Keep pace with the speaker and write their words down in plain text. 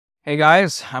Hey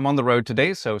guys, I'm on the road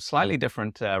today, so slightly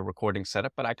different recording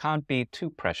setup, but I can't be too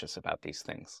precious about these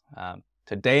things.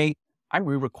 Today, I'm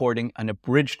re-recording an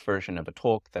abridged version of a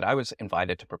talk that I was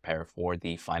invited to prepare for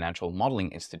the Financial Modeling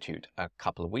Institute a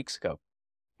couple of weeks ago.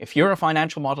 If you're a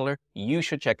financial modeler, you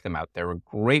should check them out. They're a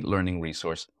great learning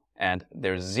resource, and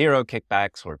there's zero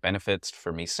kickbacks or benefits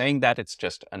for me saying that. It's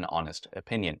just an honest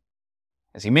opinion.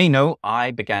 As you may know,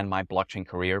 I began my blockchain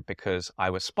career because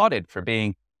I was spotted for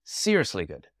being seriously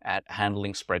good at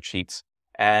handling spreadsheets,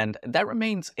 and that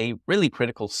remains a really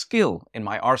critical skill in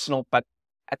my arsenal, but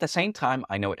at the same time,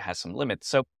 I know it has some limits.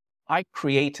 So I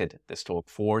created this talk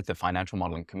for the financial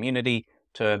modeling community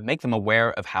to make them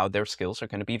aware of how their skills are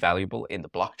going to be valuable in the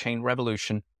blockchain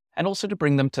revolution, and also to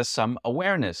bring them to some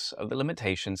awareness of the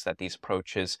limitations that these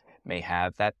approaches may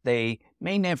have that they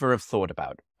may never have thought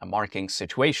about, marking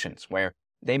situations where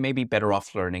they may be better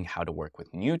off learning how to work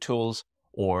with new tools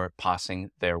or passing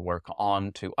their work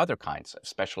on to other kinds of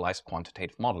specialized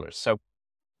quantitative modelers. So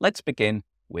let's begin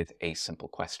with a simple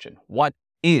question. What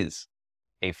is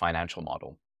a financial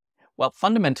model? Well,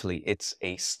 fundamentally, it's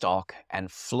a stock and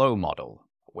flow model,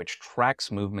 which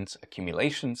tracks movements,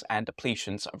 accumulations, and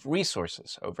depletions of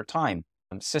resources over time.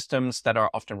 Systems that are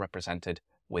often represented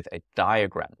with a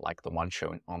diagram like the one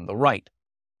shown on the right.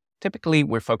 Typically,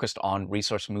 we're focused on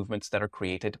resource movements that are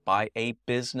created by a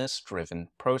business-driven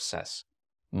process.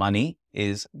 Money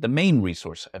is the main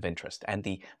resource of interest, and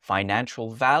the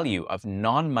financial value of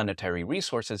non-monetary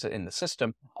resources in the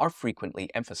system are frequently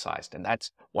emphasized, and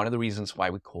that's one of the reasons why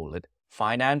we call it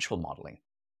financial modeling.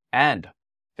 And,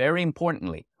 very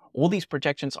importantly, all these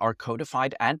projections are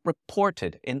codified and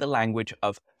reported in the language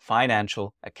of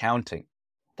financial accounting.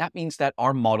 That means that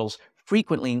our models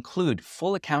frequently include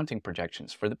full accounting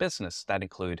projections for the business that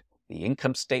include the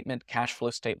income statement, cash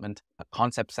flow statement,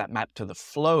 concepts that map to the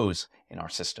flows in our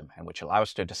system and which allow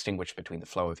us to distinguish between the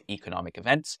flow of economic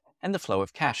events and the flow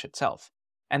of cash itself.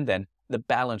 And then the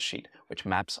balance sheet, which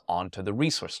maps onto the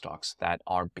resource stocks that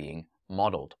are being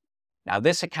modeled. Now,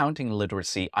 this accounting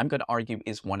literacy, I'm going to argue,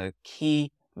 is one of the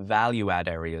key value-add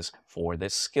areas for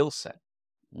this skill set.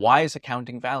 Why is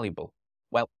accounting valuable?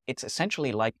 Well, it's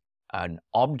essentially like an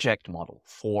object model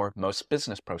for most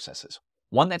business processes,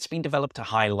 one that's been developed to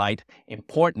highlight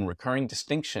important recurring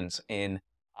distinctions in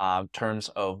terms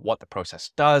of what the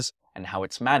process does and how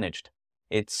it's managed.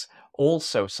 It's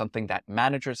also something that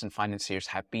managers and financiers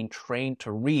have been trained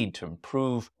to read to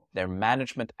improve their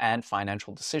management and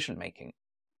financial decision-making.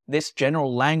 This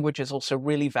general language is also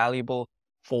really valuable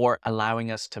for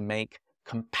allowing us to make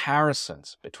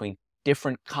comparisons between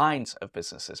different kinds of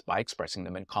businesses by expressing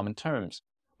them in common terms.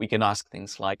 We can ask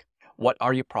things like, what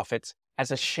are your profits as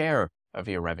a share of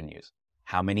your revenues?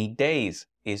 How many days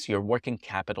is your working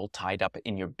capital tied up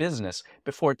in your business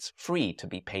before it's free to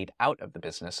be paid out of the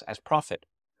business as profit?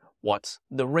 What's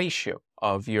the ratio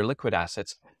of your liquid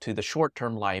assets to the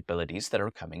short-term liabilities that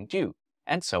are coming due?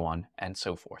 And so on and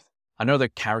so forth. Another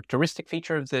characteristic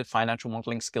feature of the financial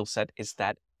modeling skill set is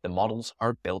that the models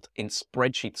are built in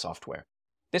spreadsheet software.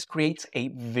 This creates a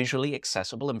visually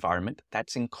accessible environment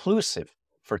that's inclusive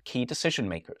for key decision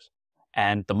makers.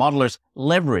 And the modelers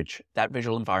leverage that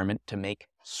visual environment to make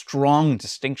strong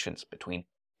distinctions between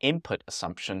input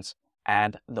assumptions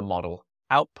and the model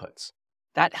outputs.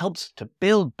 That helps to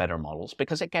build better models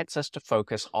because it gets us to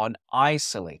focus on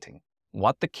isolating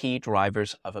what the key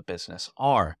drivers of a business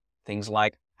are. Things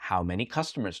like, how many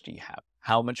customers do you have?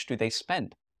 How much do they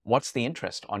spend? What's the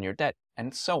interest on your debt?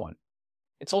 And so on.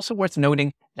 It's also worth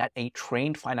noting that a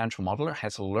trained financial modeler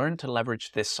has learned to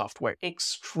leverage this software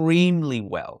extremely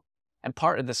well. And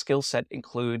part of the skill set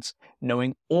includes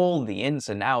knowing all the ins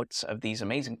and outs of these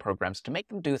amazing programs to make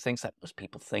them do things that most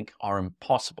people think are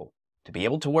impossible, to be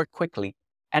able to work quickly,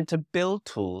 and to build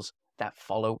tools that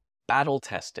follow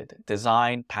battle-tested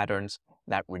design patterns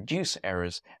that reduce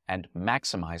errors and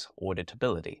maximize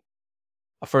auditability.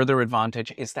 A further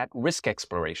advantage is that risk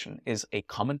exploration is a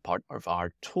common part of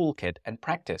our toolkit and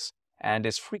practice and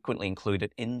is frequently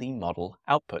included in the model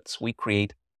outputs. We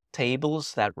create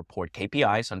tables that report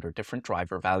KPIs under different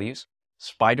driver values,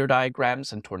 spider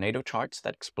diagrams and tornado charts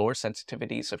that explore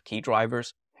sensitivities of key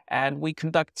drivers, and we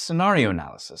conduct scenario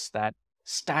analysis that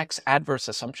stacks adverse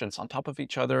assumptions on top of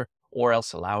each other or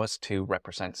else allow us to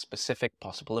represent specific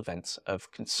possible events of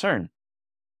concern.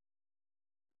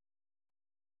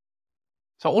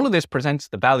 So all of this presents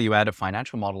the value add of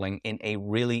financial modeling in a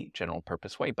really general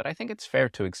purpose way, but I think it's fair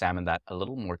to examine that a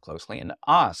little more closely and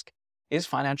ask, is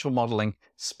financial modeling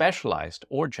specialized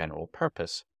or general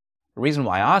purpose? The reason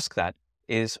why I ask that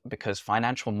is because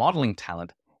financial modeling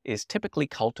talent is typically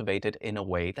cultivated in a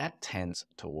way that tends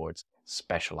towards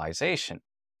specialization.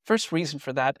 First reason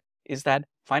for that is that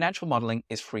financial modeling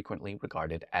is frequently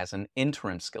regarded as an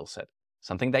interim skill set,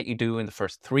 something that you do in the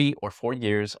first 3 or 4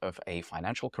 years of a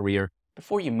financial career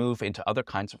before you move into other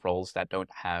kinds of roles that don't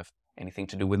have anything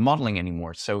to do with modeling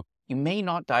anymore. So you may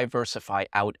not diversify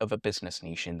out of a business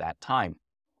niche in that time.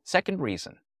 Second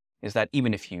reason is that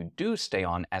even if you do stay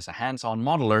on as a hands-on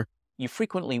modeler, you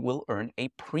frequently will earn a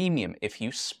premium if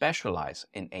you specialize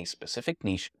in a specific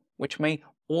niche, which may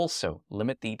also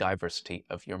limit the diversity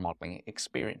of your modeling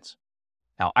experience.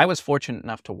 Now, I was fortunate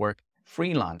enough to work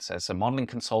freelance as a modeling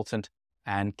consultant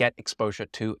and get exposure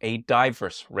to a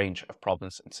diverse range of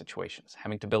problems and situations,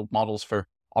 having to build models for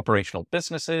operational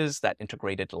businesses that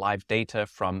integrated live data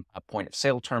from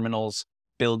point-of-sale terminals,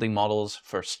 building models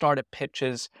for startup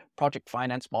pitches, project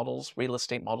finance models, real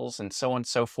estate models, and so on and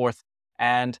so forth.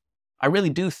 And I really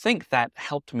do think that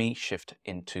helped me shift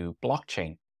into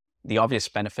blockchain. The obvious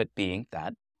benefit being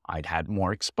that I'd had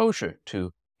more exposure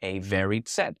to a varied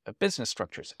set of business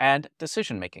structures and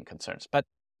decision-making concerns. But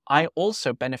I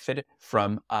also benefited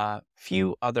from a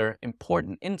few other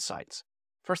important insights.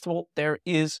 First of all, there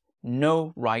is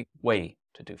no right way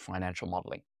to do financial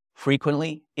modeling.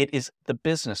 Frequently, it is the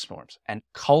business norms and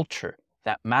culture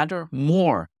that matter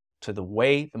more to the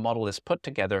way the model is put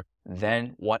together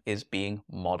than what is being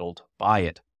modeled by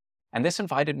it. And this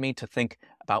invited me to think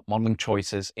about modeling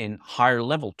choices in higher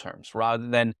level terms, rather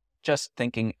than just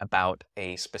thinking about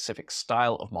a specific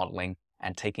style of modeling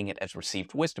and taking it as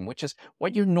received wisdom, which is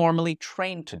what you're normally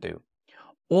trained to do.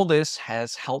 All this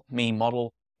has helped me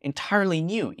model entirely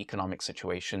new economic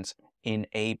situations in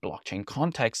a blockchain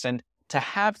context, and to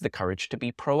have the courage to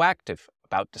be proactive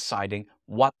about deciding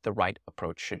what the right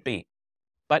approach should be.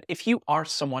 But if you are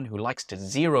someone who likes to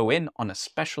zero in on a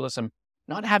specialism,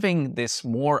 not having this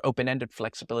more open-ended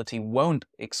flexibility won't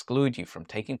exclude you from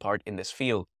taking part in this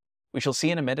field. We shall see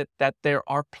in a minute that there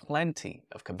are plenty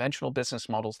of conventional business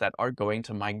models that are going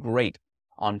to migrate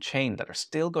on-chain, that are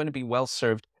still going to be well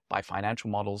served by financial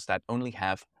models that only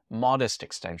have modest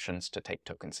extensions to take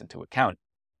tokens into account.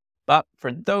 But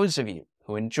for those of you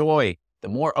who enjoy the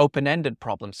more open-ended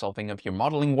problem solving of your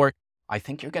modeling work, I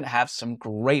think you're going to have some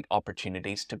great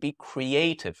opportunities to be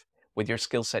creative with your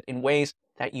skill set in ways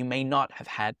that you may not have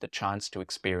had the chance to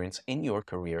experience in your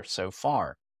career so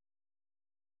far.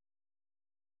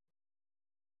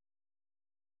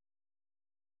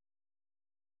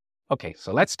 Okay,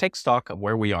 so let's take stock of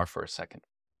where we are for a second.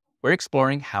 We're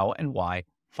exploring how and why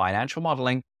financial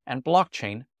modeling and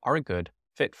blockchain are a good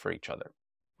fit for each other.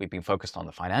 We've been focused on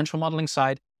the financial modeling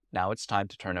side. Now it's time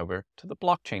to turn over to the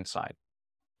blockchain side.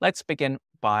 Let's begin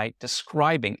by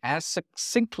describing as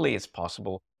succinctly as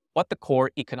possible what the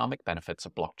core economic benefits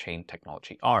of blockchain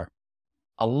technology are.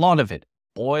 A lot of it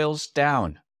boils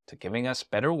down to giving us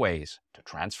better ways to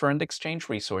transfer and exchange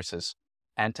resources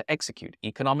and to execute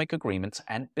economic agreements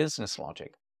and business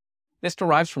logic. This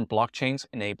derives from blockchains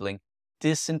enabling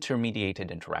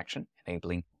disintermediated interaction,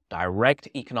 enabling direct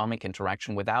economic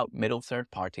interaction without middle third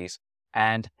parties,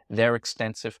 and their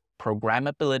extensive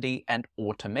programmability and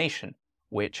automation,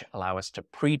 which allow us to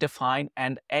predefine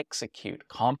and execute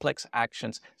complex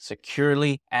actions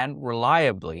securely and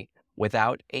reliably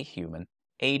without a human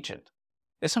agent.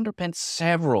 This underpins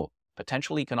several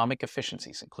potential economic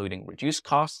efficiencies, including reduced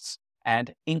costs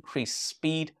and increased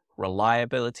speed,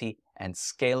 reliability, and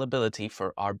scalability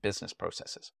for our business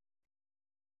processes.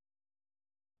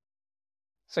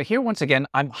 So here, once again,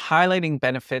 I'm highlighting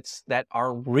benefits that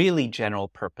are really general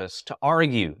purpose to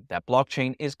argue that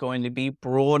blockchain is going to be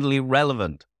broadly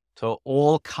relevant to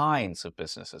all kinds of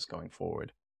businesses going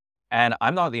forward. And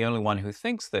I'm not the only one who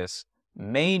thinks this.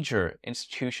 Major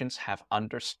institutions have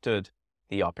understood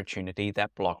the opportunity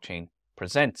that blockchain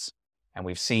presents. And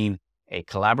we've seen a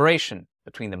collaboration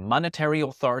between the Monetary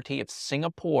Authority of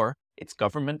Singapore, its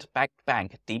government-backed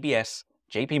bank, DBS,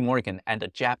 JP Morgan, and a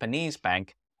Japanese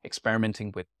bank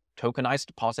experimenting with tokenized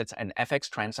deposits and FX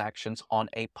transactions on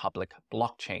a public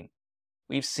blockchain.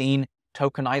 We've seen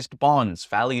tokenized bonds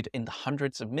valued in the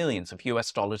hundreds of millions of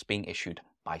US dollars being issued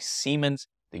by Siemens,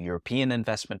 the European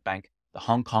Investment Bank, the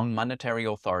Hong Kong Monetary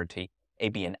Authority,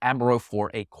 ABN AMRO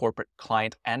for a corporate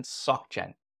client, and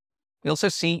SocGen. We also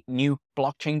see new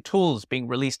blockchain tools being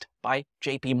released by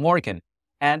JP Morgan,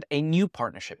 and a new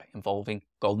partnership involving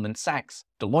Goldman Sachs,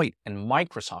 Deloitte, and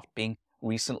Microsoft being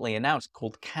recently announced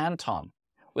called Canton.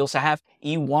 We also have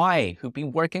EY, who've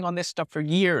been working on this stuff for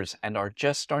years and are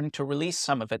just starting to release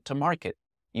some of it to market.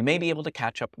 You may be able to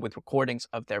catch up with recordings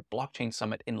of their blockchain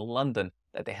summit in London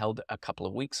that they held a couple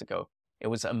of weeks ago. It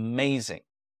was amazing.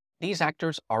 These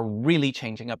actors are really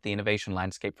changing up the innovation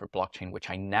landscape for blockchain, which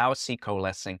I now see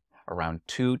coalescing around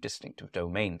two distinctive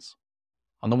domains.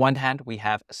 On the one hand, we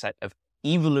have a set of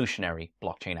evolutionary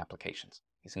blockchain applications.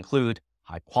 These include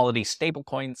high-quality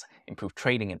stablecoins, improved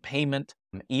trading and payment,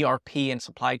 ERP and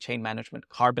supply chain management,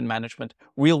 carbon management,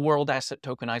 real-world asset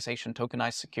tokenization,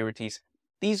 tokenized securities.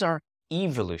 These are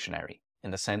evolutionary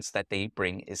in the sense that they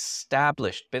bring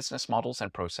established business models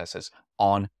and processes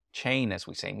on chain, as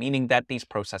we say, meaning that these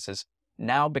processes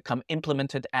now become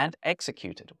implemented and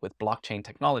executed with blockchain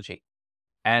technology.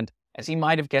 And as you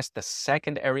might have guessed, the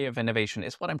second area of innovation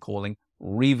is what I'm calling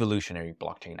revolutionary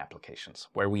blockchain applications,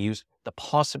 where we use the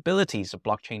possibilities of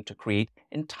blockchain to create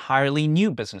entirely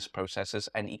new business processes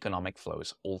and economic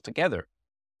flows altogether.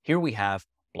 Here we have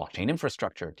blockchain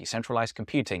infrastructure, decentralized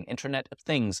computing, Internet of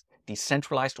Things,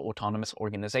 decentralized autonomous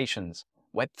organizations,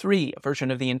 Web3, a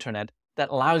version of the internet that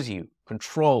allows you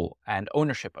control and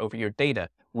ownership over your data,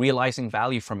 realizing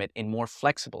value from it in more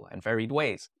flexible and varied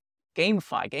ways.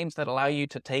 GameFi, games that allow you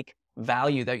to take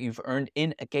value that you've earned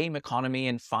in a game economy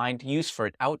and find use for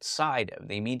it outside of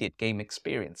the immediate game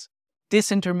experience.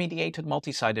 Disintermediated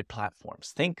multi-sided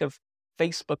platforms. Think of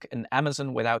Facebook and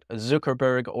Amazon without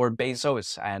Zuckerberg or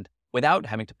Bezos and without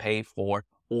having to pay for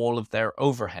all of their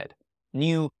overhead.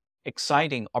 New,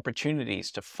 exciting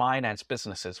opportunities to finance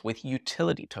businesses with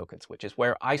utility tokens, which is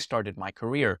where I started my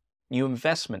career. New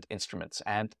investment instruments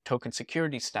and token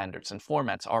security standards and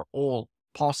formats are all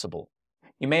possible.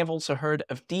 You may have also heard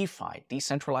of DeFi,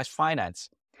 decentralized finance.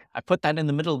 I put that in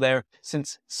the middle there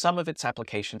since some of its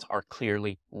applications are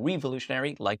clearly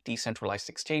revolutionary, like decentralized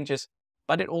exchanges,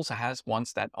 but it also has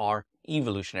ones that are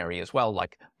evolutionary as well,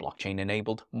 like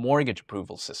blockchain-enabled mortgage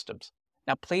approval systems.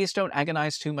 Now, please don't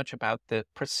agonize too much about the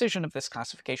precision of this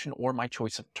classification or my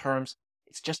choice of terms.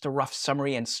 It's just a rough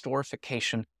summary and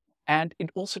storification, and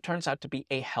it also turns out to be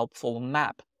a helpful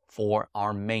map for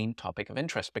our main topic of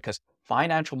interest, because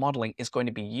financial modeling is going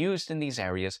to be used in these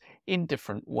areas in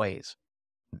different ways.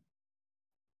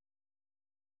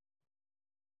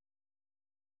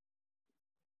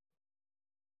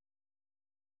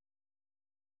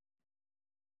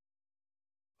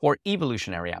 For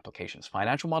evolutionary applications,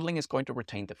 financial modeling is going to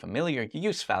retain the familiar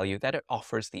use value that it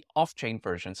offers the off-chain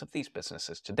versions of these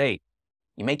businesses today.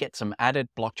 You may get some added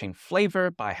blockchain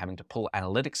flavor by having to pull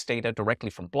analytics data directly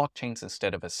from blockchains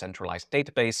instead of a centralized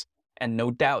database, and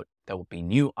no doubt there will be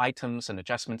new items and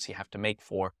adjustments you have to make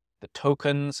for the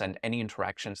tokens and any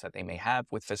interactions that they may have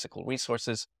with physical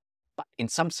resources. But in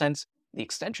some sense, the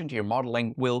extension to your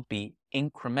modeling will be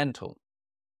incremental.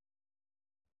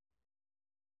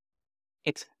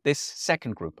 It's this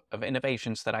second group of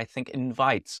innovations that I think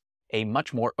invites a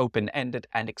much more open-ended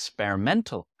and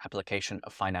experimental application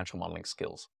of financial modeling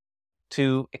skills.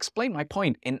 To explain my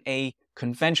point, in a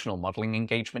conventional modeling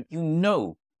engagement, you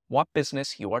know what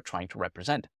business you are trying to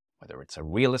represent, whether it's a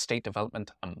real estate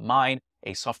development, a mine,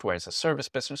 a software as a service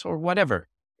business, or whatever.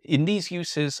 In these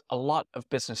uses, a lot of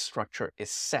business structure is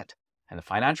set, and the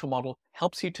financial model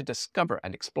helps you to discover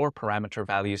and explore parameter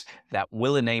values that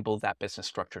will enable that business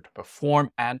structure to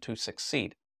perform and to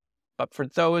succeed. But for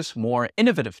those more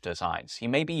innovative designs, you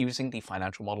may be using the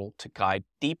financial model to guide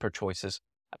deeper choices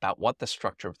about what the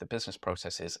structure of the business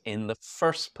process is in the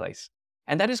first place.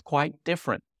 And that is quite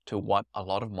different to what a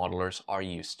lot of modelers are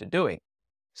used to doing.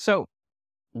 So,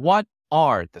 what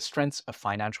are the strengths of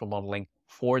financial modeling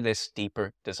for this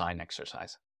deeper design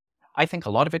exercise? I think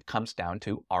a lot of it comes down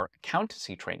to our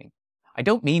accountancy training. I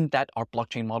don't mean that our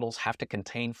blockchain models have to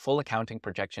contain full accounting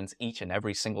projections each and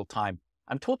every single time.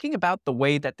 I'm talking about the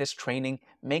way that this training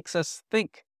makes us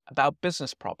think about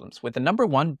business problems, with the number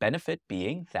one benefit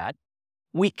being that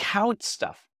we count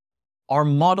stuff. Our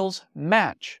models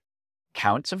match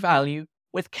counts of value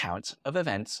with counts of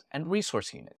events and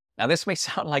resource units. Now, this may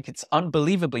sound like it's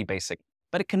unbelievably basic,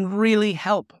 but it can really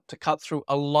help to cut through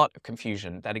a lot of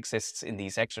confusion that exists in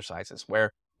these exercises,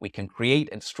 where we can create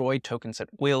and destroy tokens at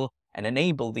will and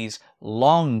enable these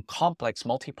long, complex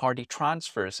multi-party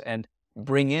transfers and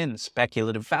bring in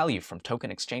speculative value from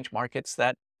token exchange markets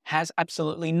that has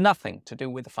absolutely nothing to do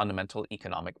with the fundamental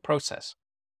economic process.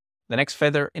 The next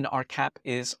feather in our cap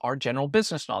is our general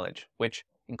business knowledge, which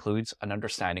includes an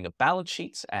understanding of balance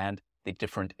sheets and the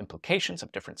different implications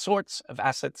of different sorts of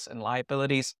assets and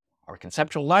liabilities, our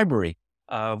conceptual library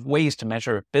of ways to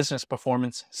measure business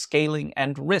performance, scaling,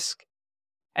 and risk.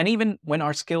 And even when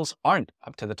our skills aren't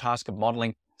up to the task of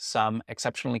modeling some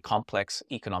exceptionally complex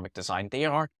economic design, they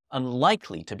are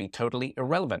unlikely to be totally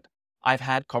irrelevant. I've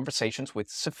had conversations with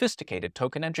sophisticated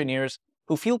token engineers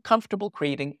who feel comfortable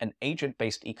creating an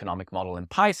agent-based economic model in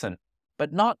Python,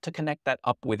 but not to connect that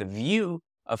up with a view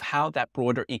of how that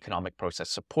broader economic process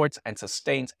supports and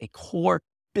sustains a core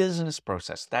business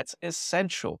process that's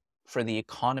essential for the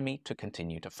economy to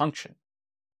continue to function.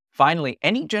 Finally,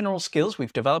 any general skills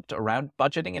we've developed around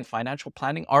budgeting and financial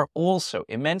planning are also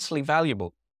immensely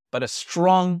valuable, but a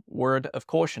strong word of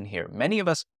caution here. Many of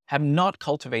us have not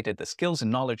cultivated the skills and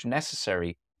knowledge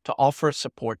necessary to offer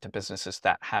support to businesses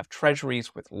that have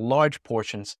treasuries with large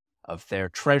portions of their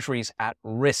treasuries at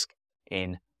risk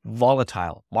in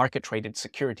volatile market-traded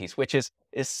securities, which is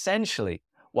essentially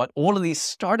what all of these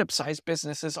startup-sized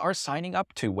businesses are signing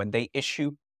up to when they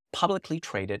issue publicly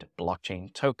traded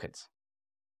blockchain tokens.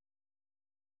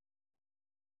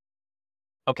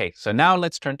 Okay, so now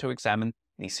let's turn to examine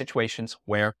the situations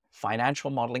where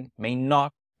financial modeling may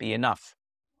not be enough,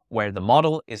 where the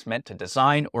model is meant to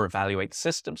design or evaluate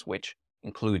systems which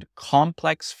include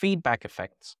complex feedback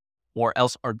effects, or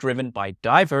else are driven by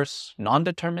diverse,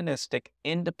 non-deterministic,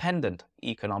 independent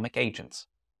economic agents.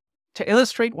 To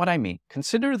illustrate what I mean,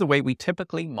 consider the way we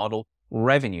typically model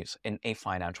revenues in a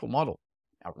financial model.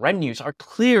 Now, revenues are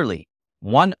clearly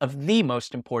one of the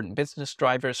most important business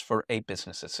drivers for a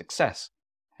business's success.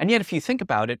 And yet, if you think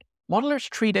about it, modelers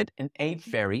treat it in a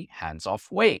very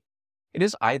hands-off way. It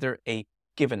is either a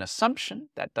given assumption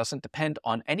that doesn't depend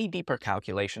on any deeper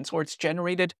calculations, or it's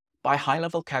generated by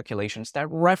high-level calculations that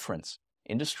reference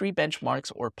industry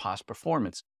benchmarks or past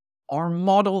performance. Our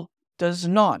model does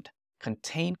not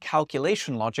contain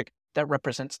calculation logic that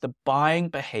represents the buying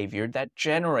behavior that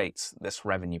generates this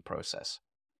revenue process.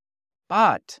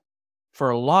 But for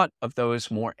a lot of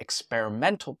those more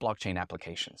experimental blockchain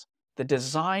applications, the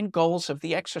design goals of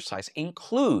the exercise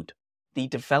include the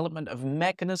development of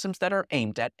mechanisms that are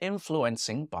aimed at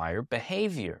influencing buyer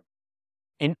behavior.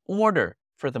 In order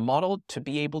for the model to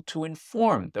be able to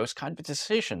inform those kind of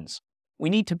decisions, we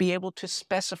need to be able to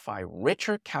specify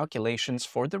richer calculations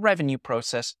for the revenue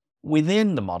process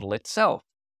within the model itself.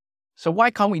 So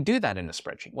why can't we do that in a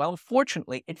spreadsheet? Well,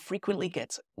 unfortunately, it frequently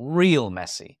gets real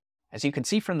messy. As you can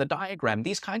see from the diagram,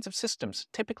 these kinds of systems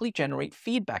typically generate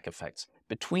feedback effects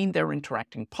between their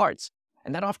interacting parts,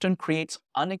 and that often creates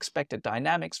unexpected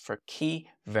dynamics for key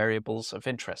variables of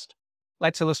interest.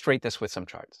 Let's illustrate this with some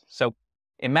charts. So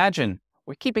imagine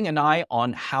we're keeping an eye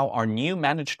on how our new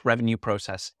managed revenue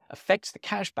process affects the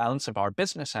cash balance of our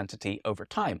business entity over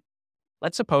time.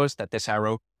 Let's suppose that this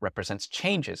arrow represents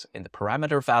changes in the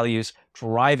parameter values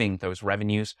driving those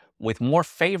revenues, with more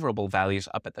favorable values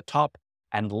up at the top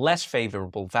and less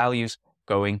favorable values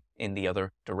going in the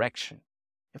other direction.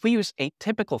 If we use a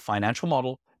typical financial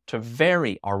model to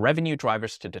vary our revenue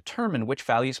drivers to determine which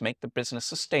values make the business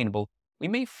sustainable, we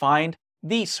may find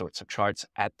these sorts of charts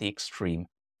at the extreme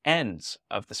ends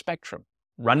of the spectrum.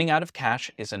 Running out of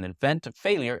cash is an event of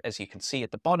failure, as you can see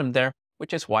at the bottom there,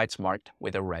 which is why it's marked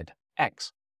with a red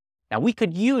X. Now, we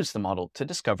could use the model to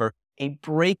discover a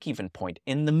break-even point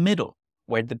in the middle,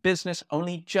 where the business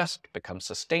only just becomes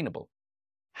sustainable.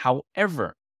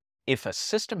 However, if a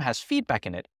system has feedback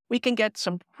in it, we can get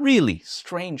some really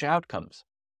strange outcomes.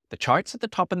 The charts at the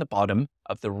top and the bottom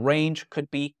of the range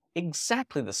could be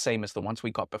exactly the same as the ones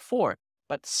we got before,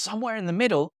 but somewhere in the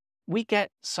middle, we get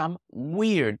some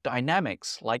weird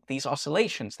dynamics, like these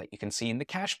oscillations that you can see in the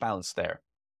cash balance there.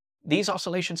 These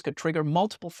oscillations could trigger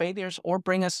multiple failures or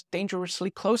bring us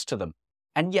dangerously close to them,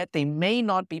 and yet they may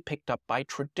not be picked up by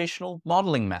traditional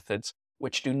modeling methods,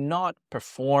 which do not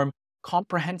perform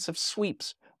comprehensive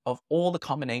sweeps of all the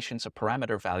combinations of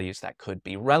parameter values that could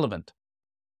be relevant.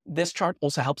 This chart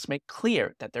also helps make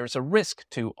clear that there is a risk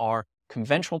to our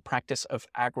conventional practice of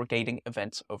aggregating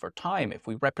events over time. If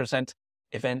we represent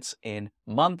events in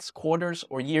months, quarters,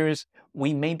 or years,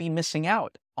 we may be missing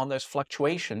out on those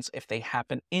fluctuations if they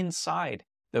happen inside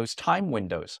those time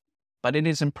windows. But it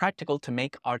is impractical to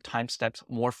make our time steps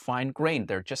more fine-grained.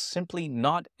 There are just simply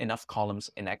not enough columns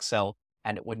in Excel,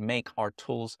 and it would make our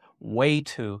tools way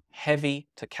too heavy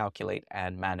to calculate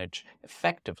and manage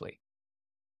effectively.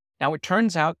 Now, it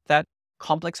turns out that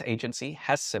complex agency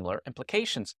has similar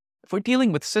implications. If we're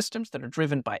dealing with systems that are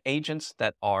driven by agents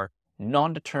that are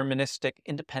non-deterministic,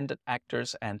 independent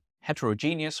actors and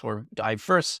heterogeneous or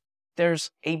diverse, there's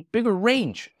a bigger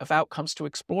range of outcomes to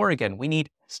explore again. We need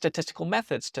statistical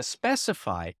methods to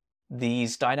specify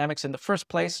these dynamics in the first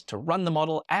place, to run the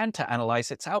model, and to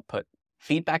analyze its output.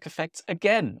 Feedback effects,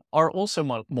 again, are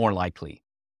also more likely.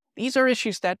 These are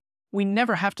issues that we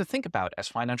never have to think about as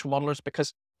financial modelers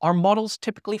because our models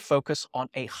typically focus on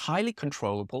a highly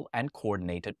controllable and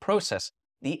coordinated process,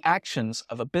 the actions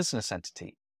of a business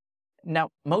entity. Now,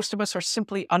 most of us are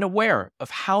simply unaware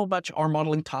of how much our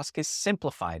modeling task is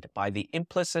simplified by the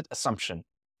implicit assumption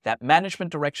that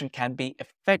management direction can be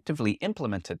effectively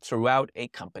implemented throughout a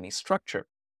company structure.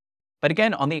 But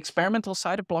again, on the experimental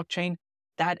side of blockchain,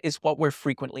 that is what we're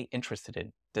frequently interested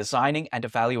in, designing and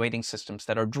evaluating systems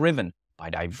that are driven by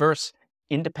diverse,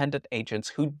 independent agents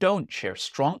who don't share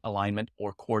strong alignment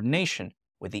or coordination,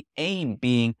 with the aim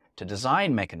being to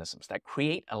design mechanisms that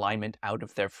create alignment out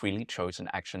of their freely chosen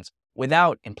actions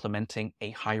without implementing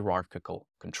a hierarchical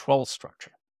control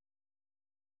structure.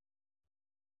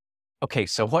 Okay,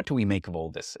 so what do we make of all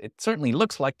this? It certainly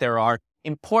looks like there are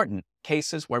important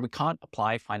cases where we can't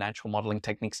apply financial modeling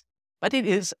techniques, but it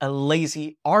is a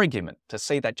lazy argument to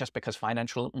say that just because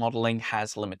financial modeling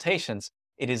has limitations,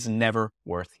 it is never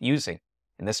worth using.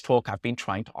 In this talk, I've been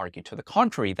trying to argue to the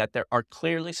contrary, that there are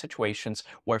clearly situations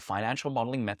where financial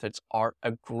modeling methods are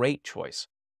a great choice.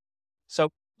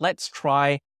 So let's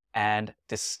try and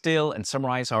distill and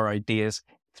summarize our ideas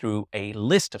through a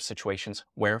list of situations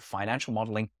where financial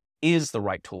modeling is the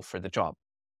right tool for the job.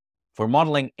 For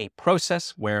modeling a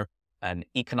process where an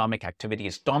economic activity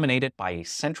is dominated by a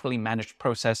centrally managed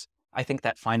process, I think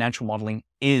that financial modeling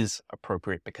is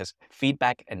appropriate because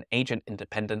feedback and agent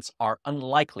independence are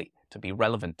unlikely to be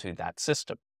relevant to that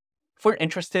system. If we're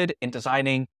interested in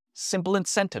designing simple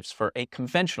incentives for a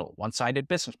conventional one-sided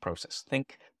business process,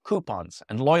 think coupons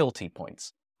and loyalty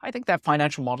points, I think that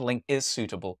financial modeling is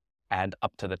suitable and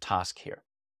up to the task here.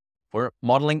 We're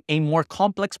modeling a more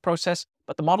complex process,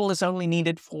 but the model is only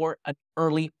needed for an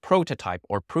early prototype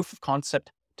or proof of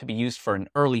concept to be used for an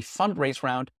early fundraise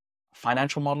round.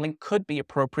 Financial modeling could be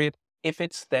appropriate if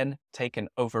it's then taken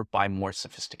over by more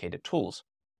sophisticated tools.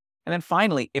 And then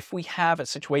finally, if we have a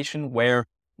situation where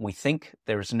we think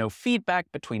there is no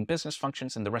feedback between business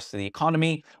functions and the rest of the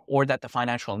economy, or that the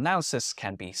financial analysis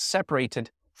can be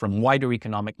separated from wider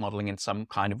economic modeling in some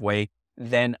kind of way,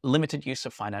 then limited use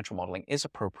of financial modeling is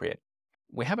appropriate.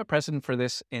 We have a precedent for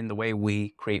this in the way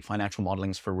we create financial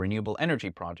modelings for renewable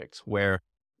energy projects, where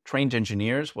trained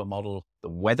engineers will model the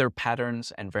weather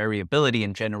patterns and variability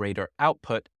in generator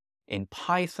output in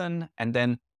Python, and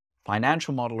then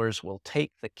financial modelers will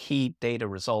take the key data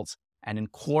results and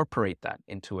incorporate that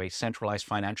into a centralized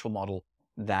financial model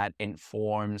that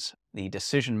informs the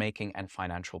decision-making and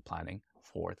financial planning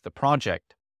for the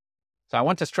project. So I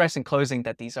want to stress in closing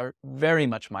that these are very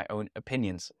much my own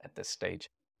opinions at this stage.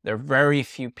 There are very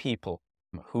few people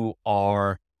who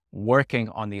are working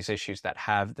on these issues that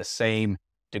have the same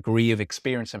degree of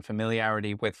experience and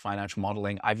familiarity with financial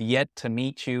modeling. I've yet to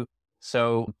meet you,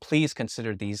 so please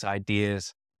consider these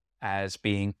ideas as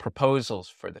being proposals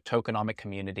for the tokenomic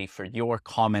community for your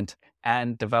comment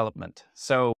and development.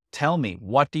 So tell me,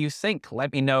 what do you think?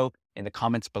 Let me know in the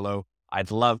comments below.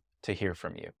 I'd love to hear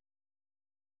from you.